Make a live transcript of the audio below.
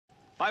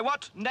By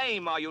what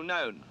name are you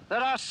known? There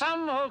are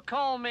some who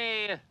call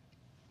me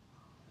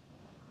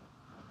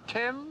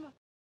Tim.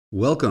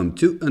 Welcome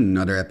to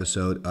another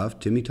episode of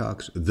Timmy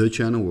Talks, the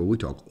channel where we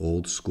talk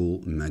old school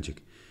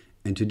magic.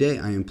 And today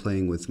I am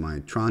playing with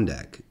my Tron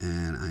deck,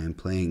 and I am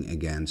playing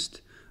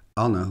against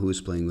Anna, who is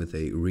playing with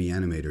a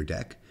Reanimator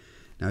deck.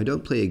 Now I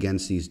don't play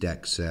against these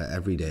decks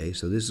every day,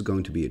 so this is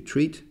going to be a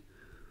treat.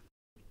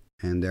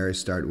 And there I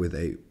start with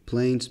a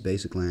Plains,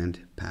 basic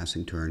land,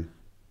 passing turn.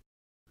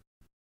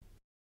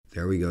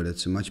 There we go,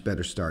 that's a much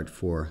better start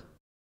for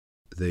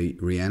the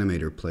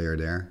Reanimator player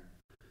there,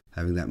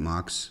 having that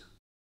Mox.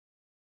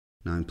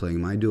 Now I'm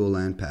playing my dual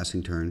land,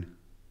 passing turn.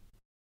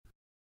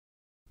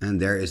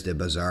 And there is the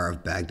Bazaar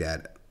of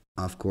Baghdad.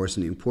 Of course,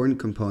 an important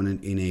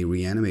component in a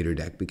Reanimator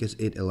deck because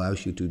it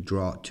allows you to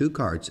draw 2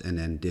 cards and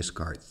then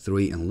discard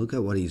 3. And look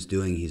at what he's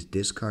doing. He's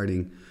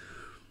discarding...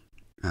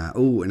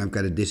 and I've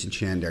got a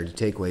disenchant there to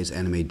take away his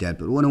enemy dead.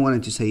 But what I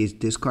wanted to say is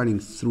discarding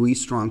 3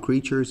 strong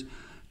creatures,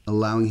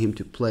 allowing him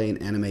to play an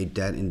animate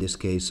dead, in this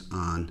case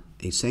on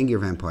a Sengir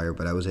Vampire,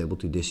 but I was able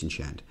to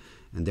disenchant.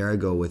 And there I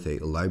go with a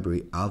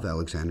Library of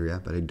Alexandria,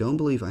 but I don't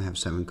believe I have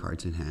 7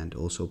 cards in hand,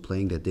 also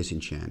playing that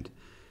disenchant.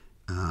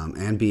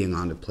 And being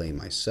on the play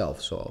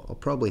myself, so I'll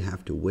probably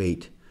have to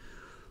wait.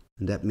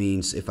 And that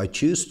means if I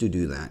choose to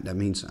do that, that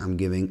means I'm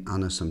giving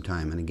Anna some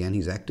time. And again,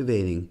 he's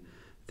activating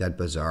that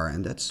Bazaar,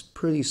 and that's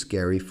pretty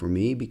scary for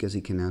me because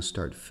he can now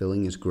start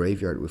filling his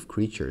graveyard with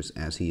creatures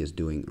as he is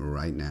doing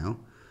right now.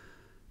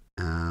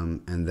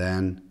 And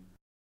then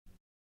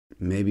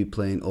maybe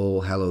playing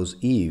Hallows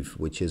Eve,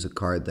 which is a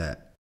card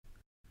that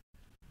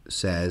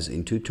says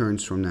in 2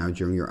 turns from now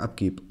during your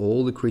upkeep,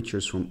 all the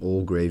creatures from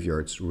all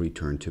graveyards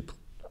return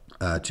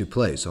to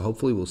play. So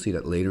hopefully we'll see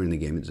that later in the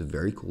game. It's a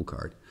very cool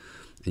card.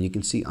 And you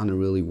can see Anna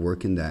really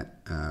working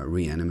that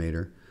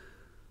Reanimator.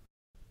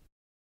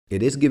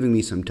 It is giving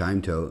me some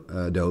time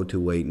though to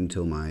wait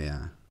until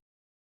my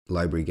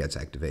library gets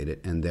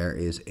activated. And there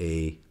is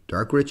a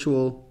Dark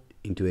Ritual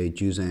into a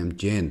Juzam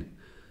Djinn.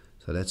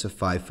 So that's a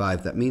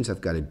 5/5. That means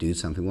I've got to do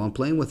something. Well, I'm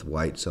playing with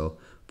white, so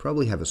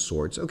probably have a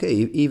Swords. Okay,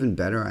 even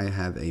better, I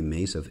have a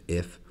Mace of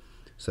If.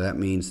 So that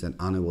means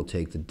that Anna will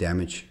take the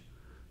damage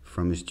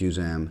from his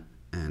Juzam,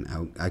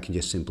 and I can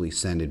just simply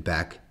send it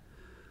back.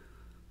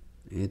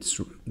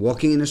 It's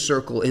walking in a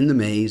circle in the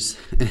maze,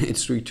 and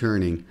it's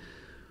returning.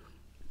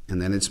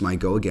 And then it's my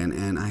go again,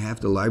 and I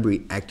have the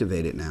library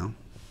activated now.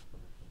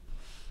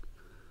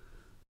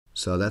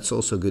 So that's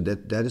also good.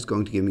 That is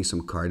going to give me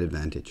some card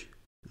advantage.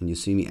 And you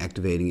see me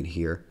activating it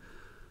here,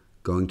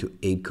 going to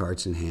 8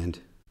 cards in hand.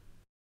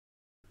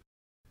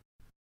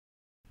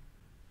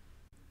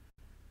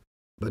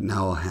 But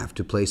now I'll have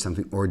to play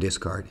something or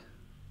discard.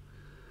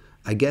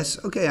 I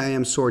guess, okay, I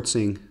am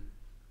sourcing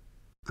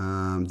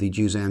the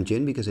Juzam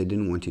Djinn because I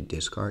didn't want to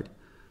discard.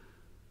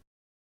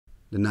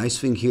 The nice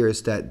thing here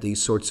is that the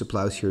Swords to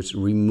Plowshares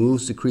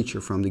removes the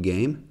creature from the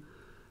game,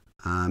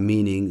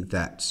 meaning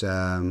that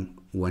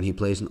when he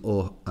plays an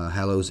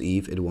Hallows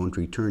Eve, it won't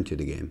return to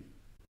the game.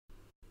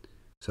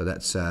 So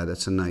that's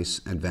a nice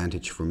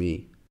advantage for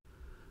me.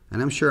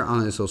 And I'm sure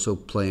Anna is also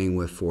playing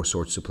with 4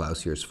 Swords to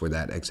Plowshares for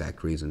that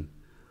exact reason.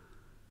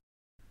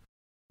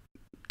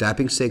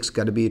 Tapping 6,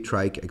 got to be a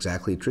trike,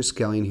 exactly.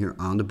 Triskelion here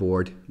on the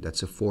board.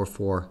 That's a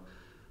 4/4.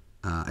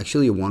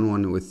 Actually a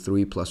 1/1 with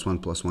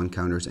 3+1/+1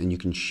 counters, and you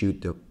can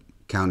shoot the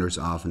counters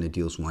off and it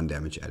deals 1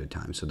 damage at a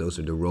time. So those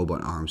are the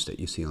robot arms that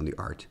you see on the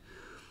art.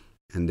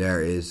 And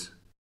there is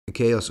a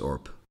Chaos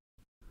Orb.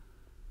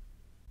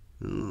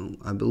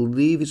 I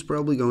believe he's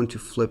probably going to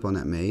flip on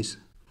that maze.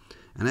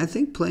 And I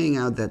think playing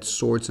out that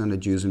Swords on the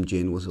Juzam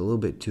Djinn was a little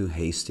bit too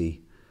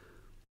hasty.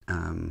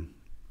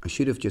 I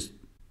should have just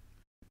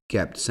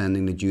kept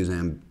sending the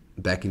Juzam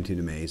back into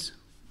the maze.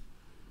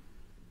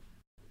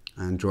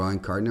 And drawing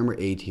card number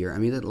 8 here. I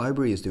mean, that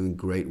library is doing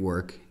great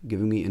work,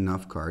 giving me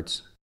enough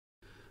cards.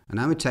 And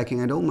I'm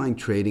attacking. I don't mind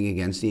trading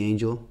against the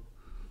Angel.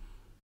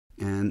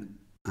 And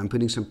I'm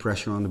putting some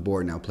pressure on the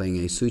board now, playing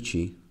a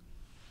Suchi.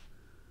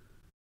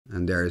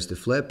 And there is the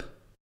flip.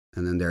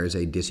 And then there is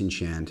a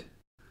disenchant.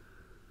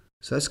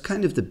 So that's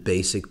kind of the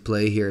basic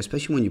play here,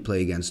 especially when you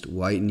play against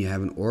white and you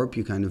have an orb.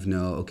 You kind of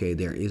know, okay,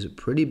 there is a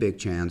pretty big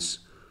chance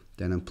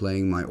that I'm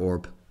playing my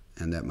orb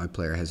and that my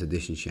player has a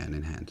disenchant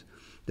in hand.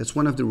 That's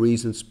one of the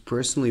reasons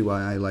personally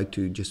why I like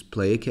to just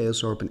play a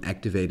Chaos Orb and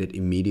activate it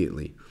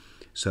immediately,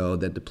 so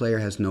that the player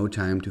has no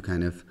time to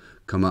kind of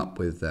come up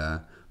with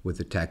a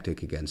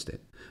tactic against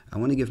it. I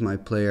want to give my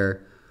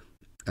player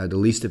the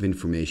least of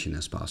information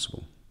as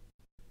possible.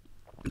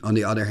 On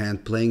the other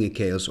hand, playing a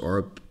Chaos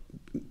Orb,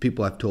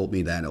 people have told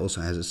me that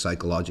also has a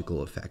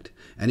psychological effect.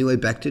 Anyway,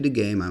 back to the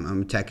game.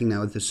 I'm attacking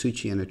now with the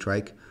Suchi and a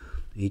Trike.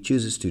 He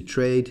chooses to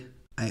trade.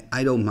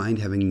 I don't mind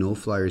having no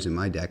flyers in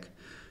my deck.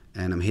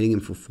 And I'm hitting him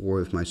for 4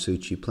 with my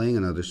Suchi, playing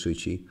another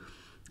Suchi.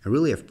 I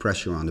really have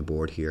pressure on the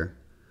board here.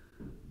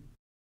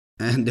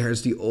 And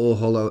there's the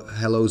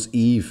Hallows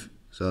Eve.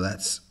 So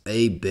that's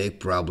a big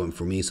problem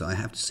for me. So I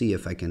have to see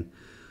if I can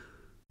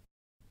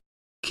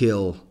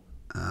kill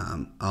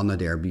Anna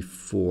there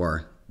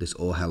before this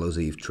All Hallows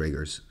Eve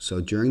triggers.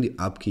 So during the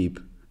upkeep,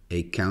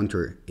 a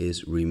counter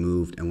is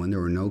removed. And when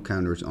there are no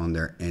counters on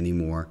there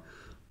anymore,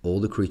 all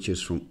the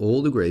creatures from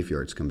all the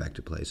graveyards come back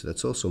to play. So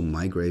that's also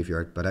my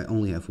graveyard, but I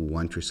only have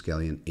one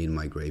Triskelion in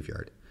my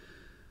graveyard.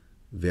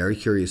 Very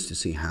curious to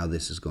see how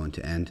this is going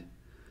to end.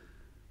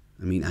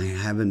 I mean, I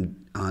have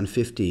him on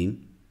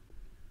 15.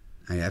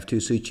 I have 2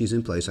 Suchis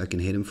in place. I can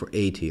hit him for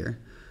 8 here.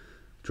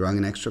 Drawing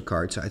an extra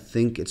card. So I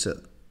think it's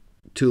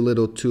too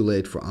little, too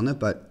late for Anna,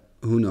 but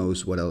who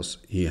knows what else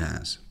he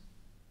has.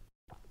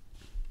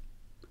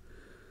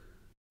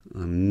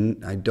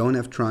 I don't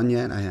have Tron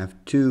yet. I have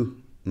 2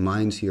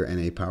 mines here and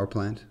a power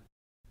plant.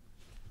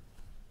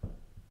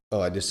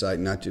 Oh, I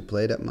decide not to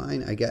play that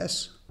mine, I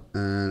guess.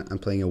 I'm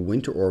playing a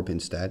Winter Orb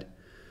instead.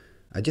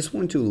 I just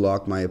want to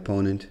lock my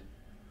opponent.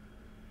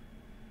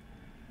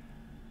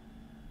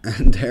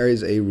 And there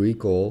is a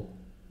recall.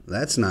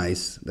 That's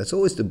nice. That's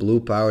always the blue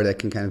power that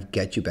can kind of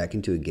get you back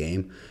into a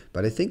game.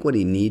 But I think what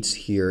he needs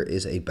here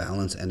is a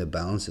balance, and the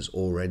balance is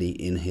already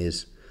in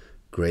his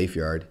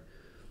graveyard.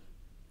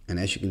 And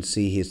as you can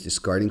see, he's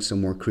discarding some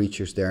more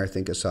creatures there. I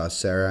think I saw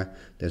Sarah.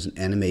 There's an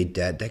Animate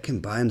Dead. That can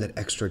buy him that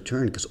extra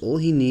turn, because all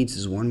he needs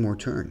is 1 more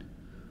turn.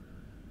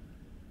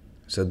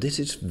 So this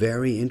is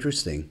very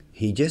interesting.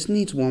 He just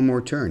needs 1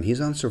 more turn.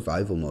 He's on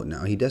survival mode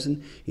now. He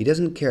doesn't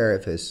care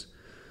if his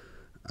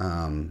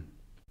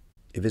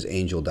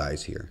angel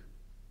dies here.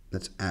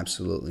 That's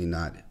absolutely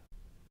not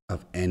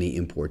of any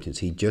importance.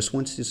 He just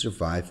wants to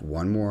survive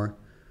 1 more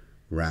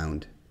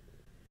round.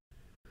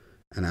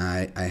 And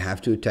I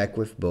have to attack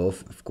with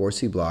both. Of course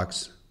he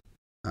blocks.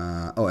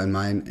 Oh, and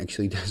mine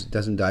actually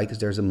doesn't die because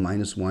there's a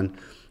 -1,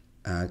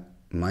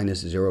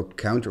 -0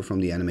 counter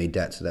from the Animate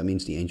Dead. So that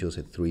means the angels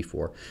hit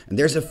 3-4. And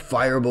there's a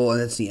fireball, and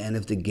that's the end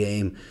of the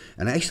game.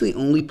 And I actually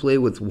only play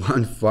with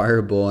 1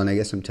 fireball, and I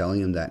guess I'm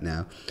telling him that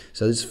now.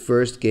 So this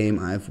first game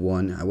I've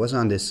won. I was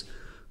on this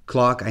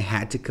clock. I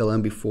had to kill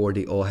him before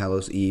the All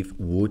Hallows Eve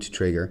would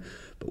trigger.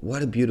 But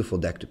what a beautiful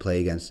deck to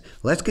play against.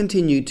 Let's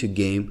continue to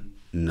game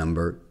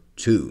number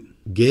 2.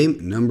 Game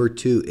number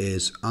 2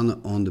 is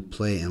on the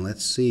play, and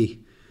let's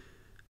see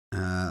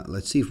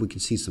if we can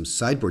see some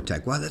sideboard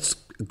tech. Wow, that's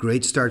a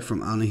great start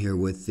from Anna here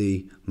with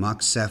the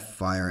Mox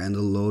Sapphire and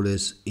the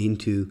Lotus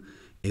into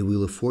a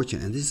Wheel of Fortune.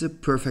 And this is a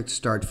perfect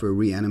start for a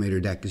Reanimator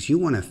deck, because you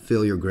want to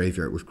fill your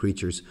graveyard with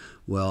creatures.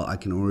 Well, I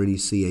can already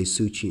see a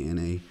Suchi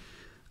and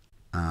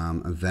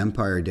a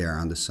Vampire there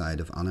on the side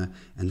of Anna.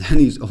 And then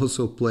he's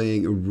also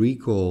playing a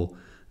Recall.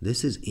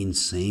 This is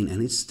insane,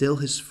 and it's still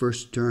his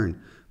first turn.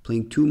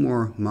 Playing 2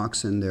 more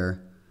Mox in there.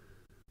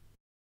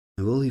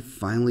 And will he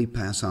finally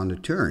pass on the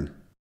turn?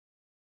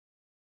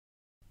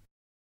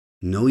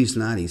 No, he's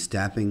not. He's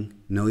tapping.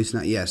 No, he's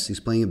not. Yes, he's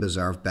playing a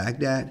Bazaar of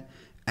Baghdad.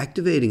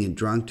 Activating it,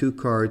 drawing 2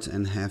 cards,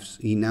 and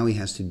now he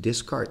has to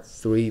discard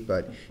 3.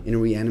 But in a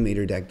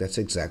Reanimator deck, that's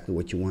exactly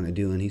what you want to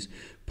do. And he's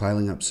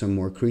piling up some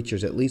more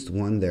creatures, at least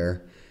 1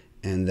 there.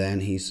 And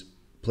then he's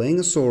playing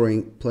a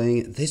Soaring.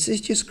 This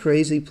is just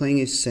crazy.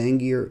 Playing a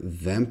Sangir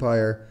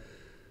Vampire.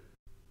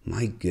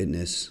 My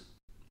goodness.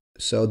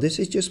 So this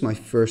is just my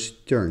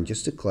first turn.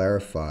 Just to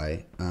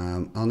clarify,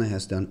 Anna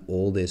has done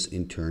all this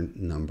in turn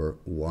number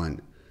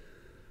 1.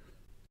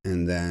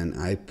 And then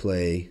I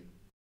play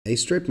a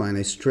strip mine.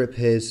 I strip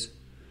his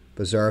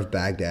Bazaar of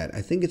Baghdad.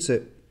 I think it's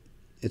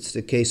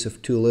the case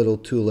of too little,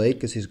 too late,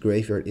 because his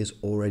graveyard is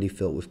already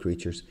filled with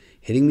creatures.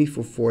 Hitting me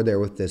for 4 there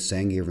with the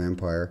Sangir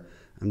Vampire.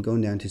 I'm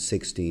going down to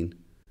 16.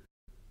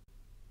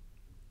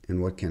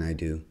 And what can I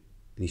do?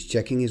 And he's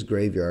checking his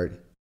graveyard.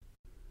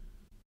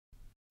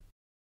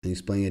 And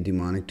he's playing a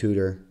Demonic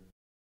Tutor.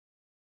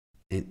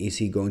 And is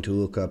he going to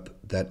look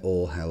up that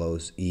All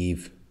Hallows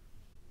Eve?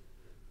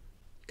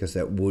 Because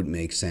that would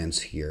make sense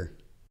here.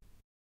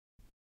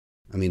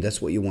 I mean,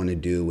 that's what you want to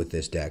do with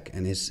this deck.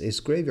 And his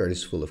graveyard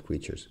is full of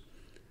creatures.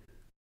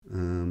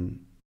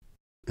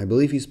 I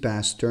believe he's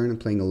past turn. I'm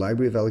playing the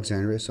Library of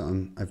Alexandria.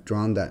 So I've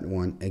drawn that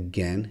one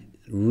again.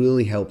 It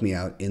really helped me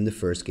out in the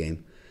first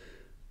game.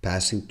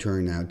 Passing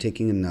turn now.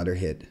 Taking another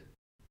hit.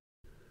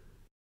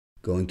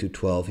 Going to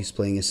 12. He's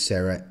playing a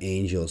Sarah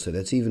Angel. So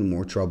that's even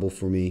more trouble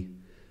for me.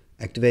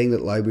 Activating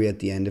that library at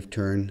the end of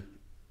turn.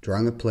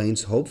 Drawing a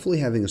Plains. Hopefully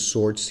having a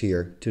Swords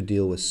here to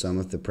deal with some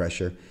of the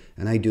pressure.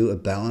 And I do. A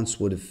Balance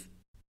would have,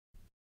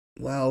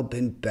 well,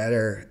 been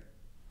better.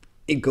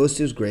 It goes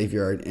to his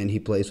graveyard. And he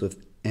plays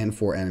with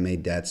N4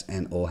 Animate Deaths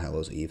and All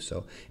Hallows Eve.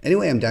 So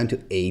anyway, I'm down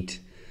to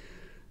 8.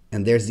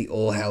 And there's the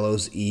All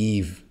Hallows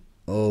Eve.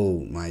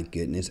 Oh my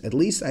goodness. At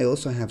least I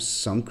also have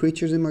some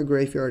creatures in my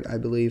graveyard, I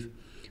believe,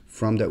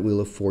 from that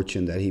Wheel of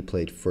Fortune that he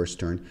played first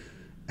turn.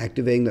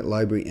 Activating that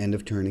library end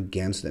of turn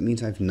again. So that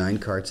means I have 9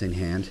 cards in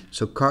hand.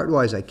 So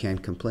card-wise, I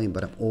can't complain,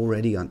 but I'm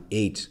already on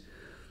 8.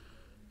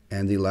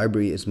 And the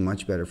library is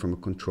much better from a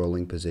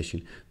controlling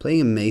position.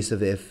 Playing a Maze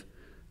of If.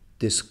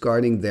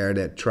 Discarding there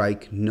that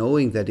Trike,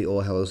 knowing that the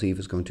All Hallows Eve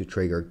is going to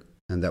trigger,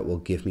 and that will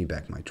give me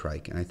back my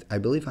Trike. And I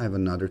believe I have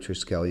another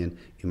Triskelion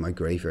in my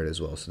graveyard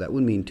as well. So that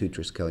would mean 2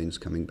 Triskelions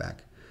coming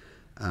back.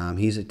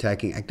 He's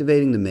attacking,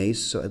 activating the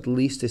Maze. So at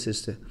least this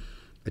is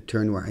a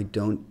turn where I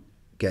don't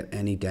get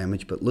any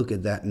damage. But look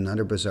at that,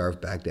 another Bazaar of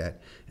Baghdad.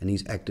 And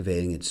he's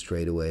activating it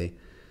straight away.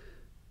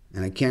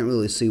 And I can't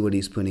really see what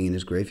he's putting in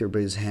his graveyard,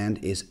 but his hand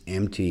is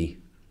empty.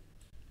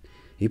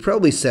 He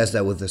probably says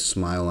that with a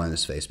smile on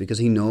his face because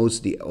he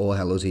knows the All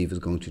Hallows Eve is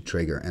going to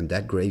trigger, and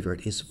that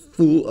graveyard is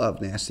full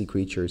of nasty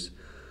creatures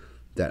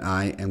that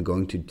I am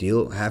going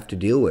to have to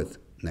deal with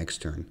next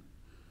turn.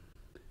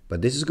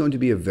 But this is going to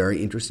be a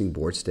very interesting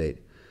board state.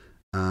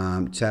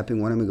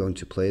 Tapping, what am I going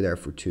to play there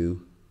for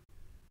 2?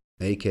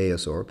 A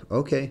Chaos Orb.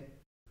 Okay.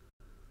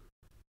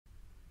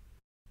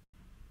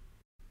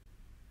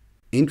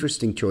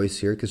 Interesting choice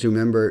here, because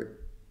remember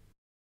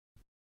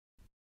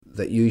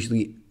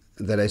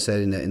that I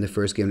said in the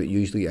first game that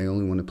usually I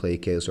only want to play a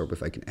Chaos Orb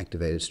if I can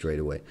activate it straight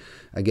away.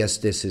 I guess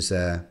this is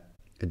a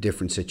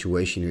different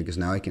situation here, because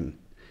now I can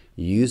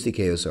use the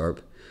Chaos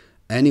Orb.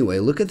 Anyway,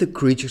 look at the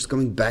creatures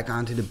coming back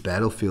onto the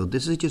battlefield.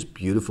 This is just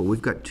beautiful.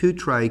 We've got 2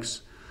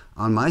 Trikes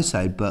on my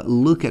side, but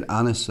look at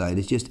Anna's side.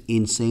 It's just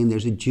insane.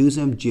 There's a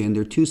Juzam Djinn,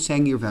 there are 2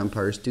 Sengir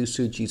Vampires, 2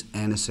 Suchis,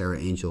 and a Serra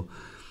Angel.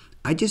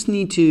 I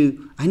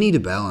need a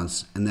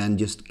balance, and then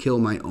just kill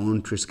my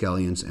own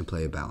Triskelions and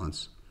play a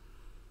balance.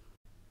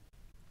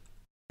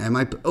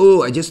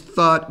 I just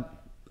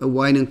thought a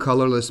white and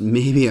colorless,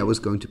 maybe I was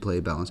going to play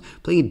a balance.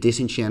 Playing a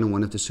Disenchant on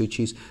one of the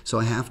Suchis, so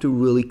I have to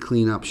really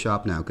clean up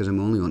shop now, because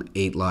I'm only on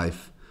 8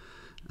 life.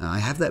 I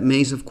have that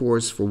maze, of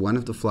course, for one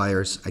of the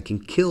flyers. I can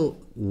kill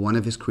one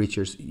of his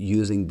creatures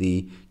using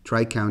the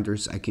Trike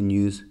counters. I can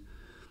use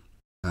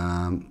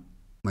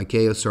my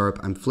Chaos Orb.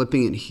 I'm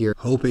flipping it here,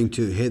 hoping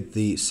to hit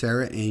the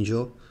Serra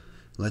Angel.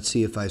 Let's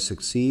see if I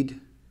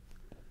succeed.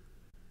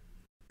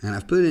 And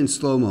I've put it in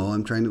slow-mo.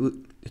 I'm trying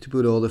to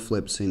put all the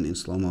flips in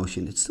slow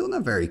motion. It's still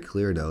not very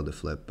clear though, the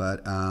flip,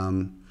 but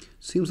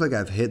seems like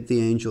I've hit the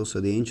Angel,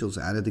 so the Angel's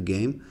out of the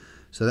game.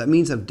 So that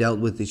means I've dealt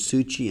with the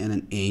Suchi and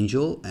an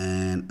Angel,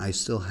 and I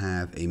still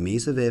have a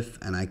Maze of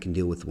If, and I can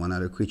deal with one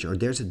other creature. Or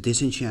there's a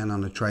Disenchant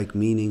on the Trike,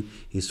 meaning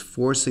he's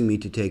forcing me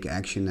to take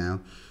action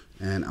now.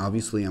 And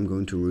obviously I'm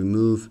going to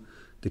remove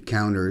the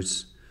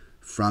counters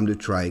from the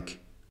Trike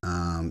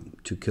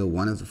to kill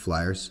one of the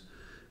flyers.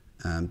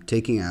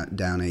 Taking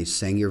down a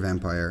Sengir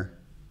Vampire.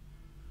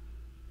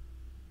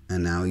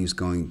 And now he's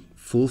going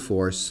full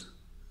force.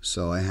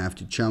 So I have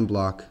to chum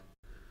block.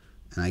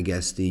 And I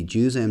guess the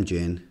Juzam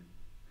Djinn,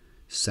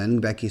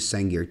 sending back his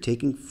Sengir,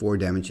 taking 4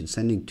 damage and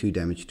sending 2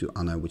 damage to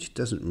Anna, which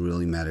doesn't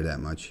really matter that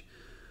much.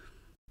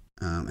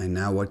 And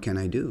now what can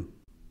I do?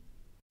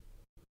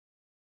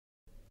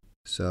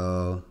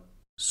 So,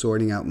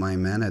 sorting out my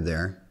mana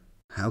there.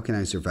 How can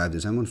I survive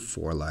this? I'm on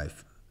 4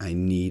 life. I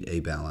need a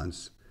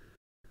balance.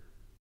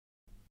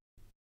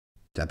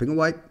 Tapping a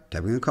white,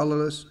 tapping a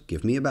colorless.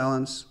 Give me a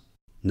balance.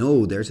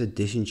 No, there's a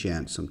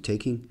Disenchant. So I'm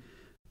taking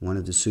one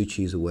of the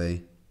Suchis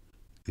away.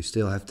 I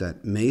still have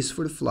that Maze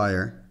for the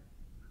flyer.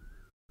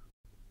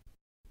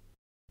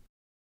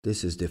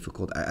 This is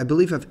difficult. I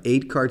believe I have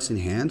 8 cards in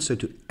hand. So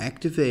to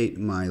activate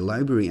my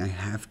library, I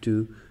have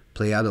to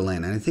play out a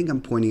land. And I think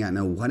I'm pointing out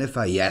now, what if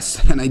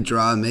and I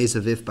draw a Maze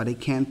of If, but I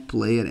can't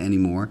play it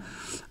anymore.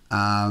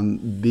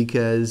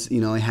 Because,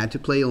 I had to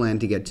play a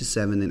land to get to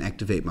 7 and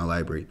activate my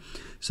library.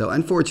 So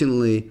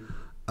unfortunately,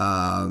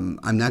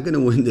 I'm not going to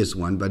win this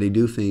one, but I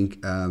do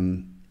think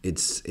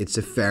it's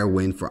a fair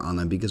win for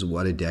Anna, because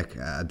what a deck.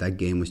 That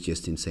game was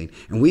just insane.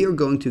 And we are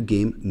going to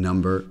game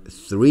number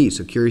 3.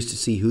 So curious to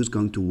see who's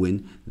going to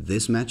win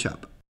this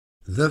matchup.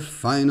 The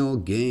final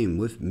game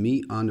with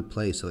me on the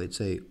play. So it's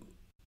a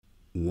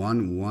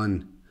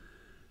 1-1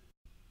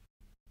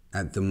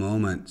 at the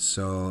moment.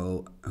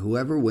 So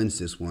whoever wins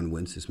this one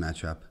wins this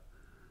matchup.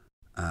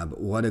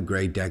 But what a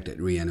great deck, that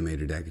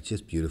Reanimator deck. It's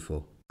just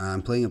beautiful.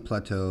 I'm playing a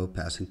Plateau,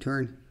 passing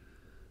turn.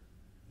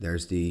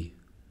 There's the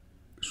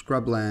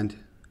Scrubland.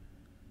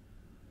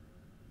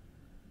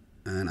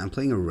 And I'm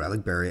playing a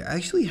Relic Berry. I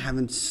actually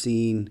haven't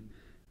seen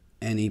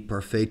any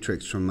Parfait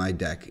tricks from my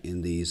deck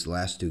in these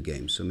last 2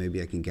 games. So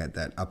maybe I can get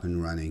that up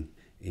and running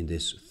in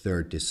this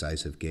 3rd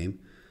decisive game.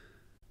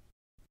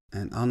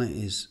 And Anna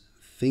is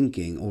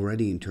thinking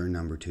already in turn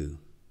number 2.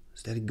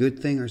 Is that a good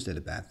thing or is that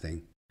a bad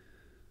thing?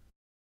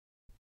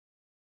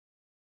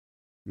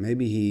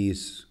 Maybe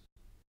he's...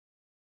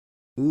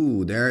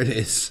 Ooh, there it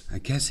is. I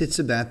guess it's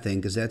a bad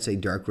thing, because that's a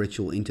Dark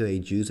Ritual into a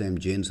Juzam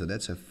Djinn. So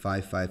that's a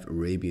 5/5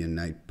 Arabian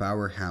Night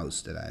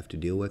powerhouse that I have to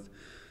deal with.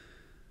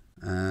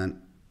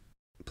 And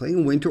playing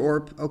a Winter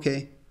Orb,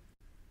 okay.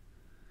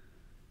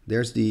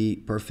 There's the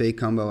Parfait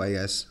combo, I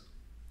guess.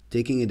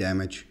 Taking a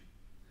damage.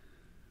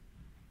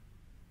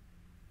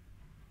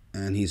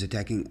 And he's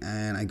attacking,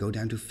 and I go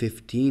down to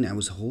 15. I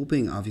was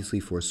hoping,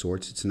 obviously, for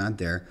swords. It's not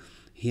there.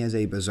 He has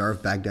a Bazaar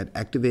of Baghdad,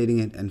 activating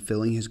it and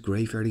filling his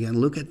graveyard again.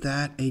 Look at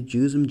that. A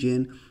Juzam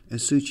Djinn, a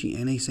Suchi,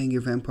 and a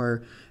Sengir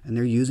Vampire. And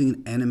they're using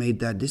an Animate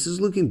that. This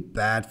is looking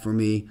bad for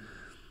me.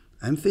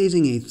 I'm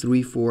facing a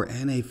 3/4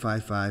 and a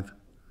 5/5.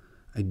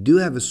 I do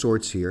have a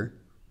swords here.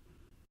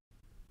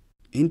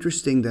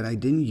 Interesting that I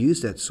didn't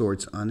use that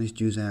swords on his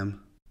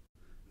Juzam.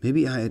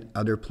 Maybe I had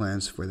other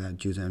plans for that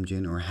Juzam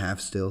Djinn, or have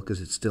still, because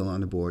it's still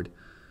on the board.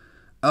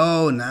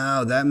 Oh,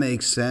 now that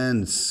makes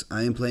sense.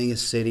 I am playing a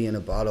City in a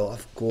Bottle,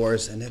 of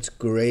course, and that's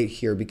great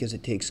here because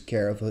it takes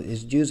care of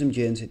his Juzam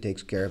Djinns, it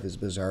takes care of his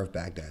Bazaar of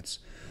Baghdad's.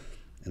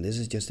 And this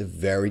is just a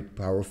very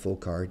powerful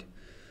card.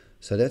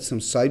 So that's some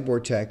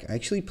sideboard tech. I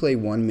actually play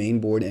one main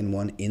board and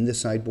one in the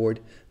sideboard.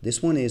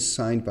 This one is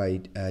signed by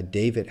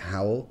David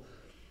Howell,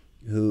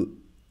 who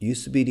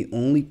used to be the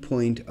only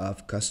point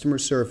of customer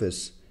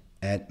service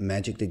at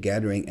Magic the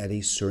Gathering at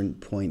a certain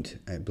point.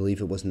 I believe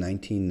it was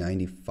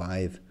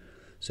 1995.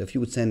 So if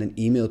you would send an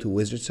email to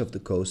Wizards of the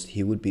Coast,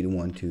 he would be the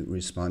one to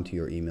respond to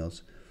your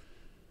emails.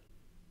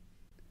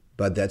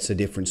 But that's a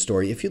different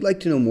story. If you'd like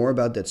to know more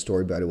about that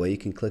story, by the way, you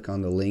can click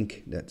on the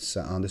link that's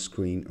on the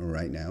screen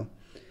right now.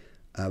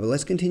 But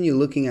let's continue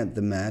looking at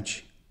the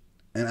match.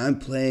 And I'm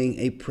playing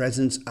a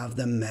Presence of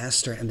the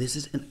Master. And this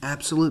is an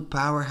absolute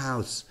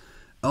powerhouse.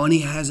 Oh, and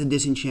he has a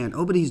disenchant.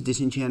 Oh, but he's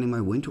disenchanting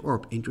my Winter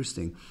Orb.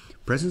 Interesting.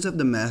 Presence of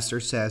the Master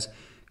says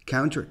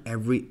counter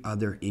every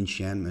other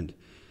enchantment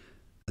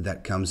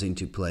that comes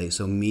into play.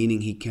 So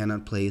meaning he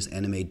cannot play his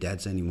Animate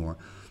Deads anymore.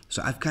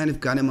 So I've kind of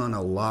got him on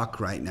a lock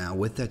right now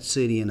with that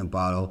City in a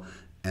Bottle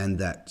and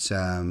that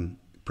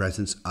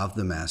Presence of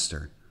the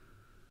Master.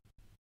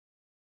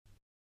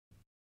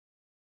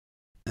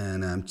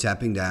 And I'm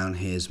tapping down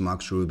his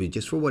Mox Ruby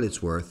just for what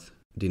it's worth.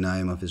 Deny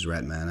him of his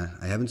red mana.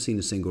 I haven't seen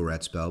a single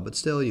red spell, but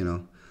still, you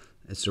know,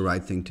 it's the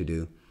right thing to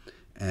do.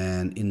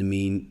 And in the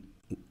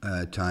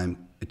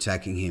meantime,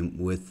 attacking him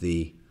with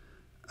the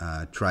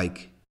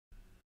Trike.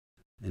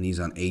 And he's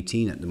on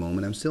 18 at the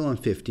moment. I'm still on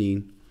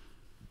 15.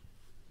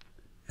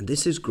 And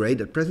this is great.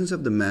 The Presence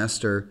of the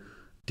Master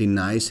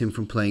denies him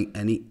from playing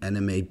any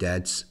Animate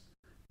Deads.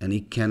 And he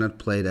cannot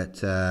play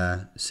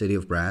that City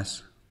of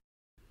Brass.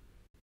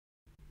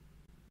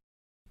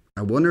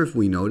 I wonder if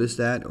we noticed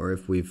that or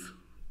if we've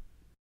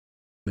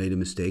made a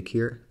mistake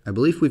here. I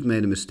believe we've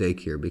made a mistake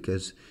here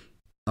because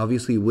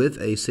obviously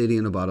with a City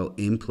in a Bottle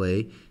in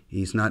play,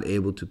 he's not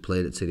able to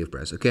play that City of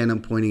Brass. Okay, and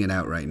I'm pointing it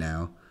out right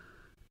now.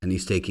 And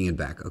he's taking it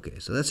back. Okay,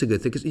 so that's a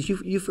good thing because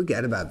you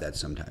forget about that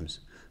sometimes.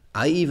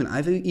 I've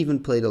even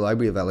played the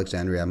Library of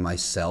Alexandria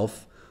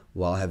myself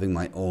while having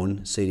my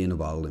own City in a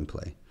Bottle in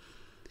play,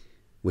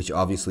 which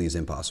obviously is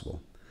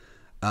impossible.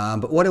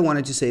 But what I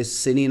wanted to say is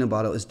City in a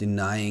Bottle is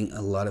denying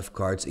a lot of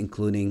cards,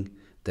 including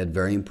that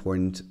very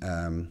important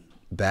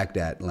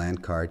Baghdad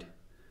land card.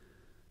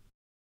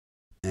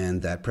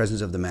 And that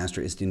Presence of the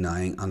Master is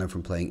denying Honor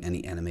from playing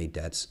any Animate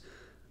Deads.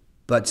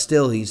 But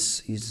still,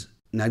 he's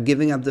not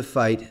giving up the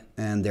fight,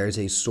 and there's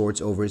a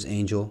Swords over his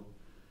Angel,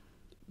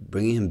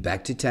 bringing him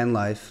back to 10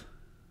 life,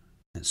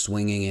 and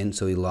swinging in,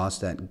 so he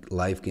lost that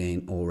life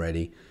gain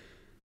already.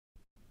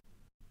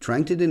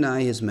 Trying to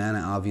deny his mana,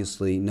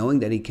 obviously,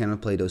 knowing that he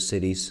cannot play those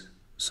cities,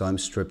 so I'm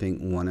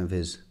stripping one of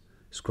his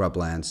scrub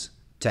lands,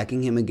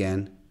 attacking him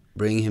again,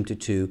 bringing him to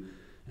 2,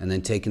 and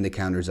then taking the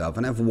counters off.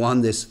 And I've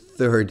won this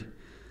third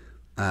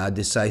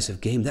decisive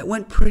game. That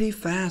went pretty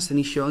fast, and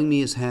he's showing me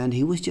his hand.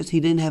 He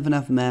didn't have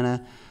enough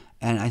mana,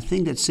 and I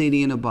think that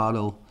City in a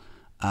Bottle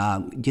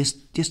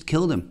just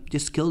killed him.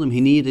 Just killed him.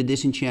 He needed a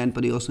disenchant,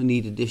 but he also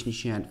needed a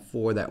disenchant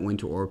for that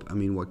Winter Orb. I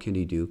mean, what can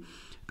he do?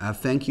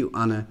 Thank you,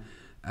 Anna,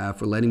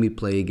 for letting me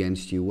play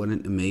against you. What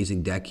an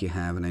amazing deck you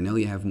have, and I know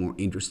you have more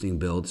interesting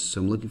builds,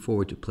 so I'm looking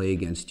forward to play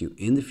against you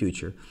in the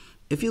future.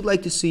 If you'd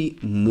like to see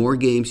more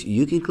games,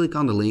 you can click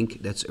on the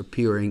link that's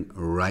appearing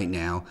right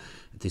now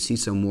to see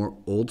some more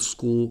old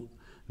school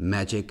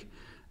Magic.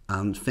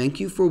 Thank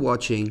you for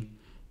watching,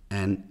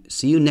 and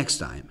see you next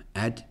time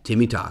at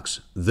Timmy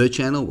Talks, the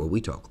channel where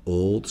we talk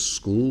old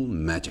school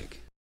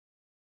Magic.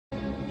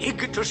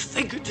 Igitus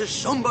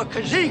figitus sumba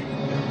kazee.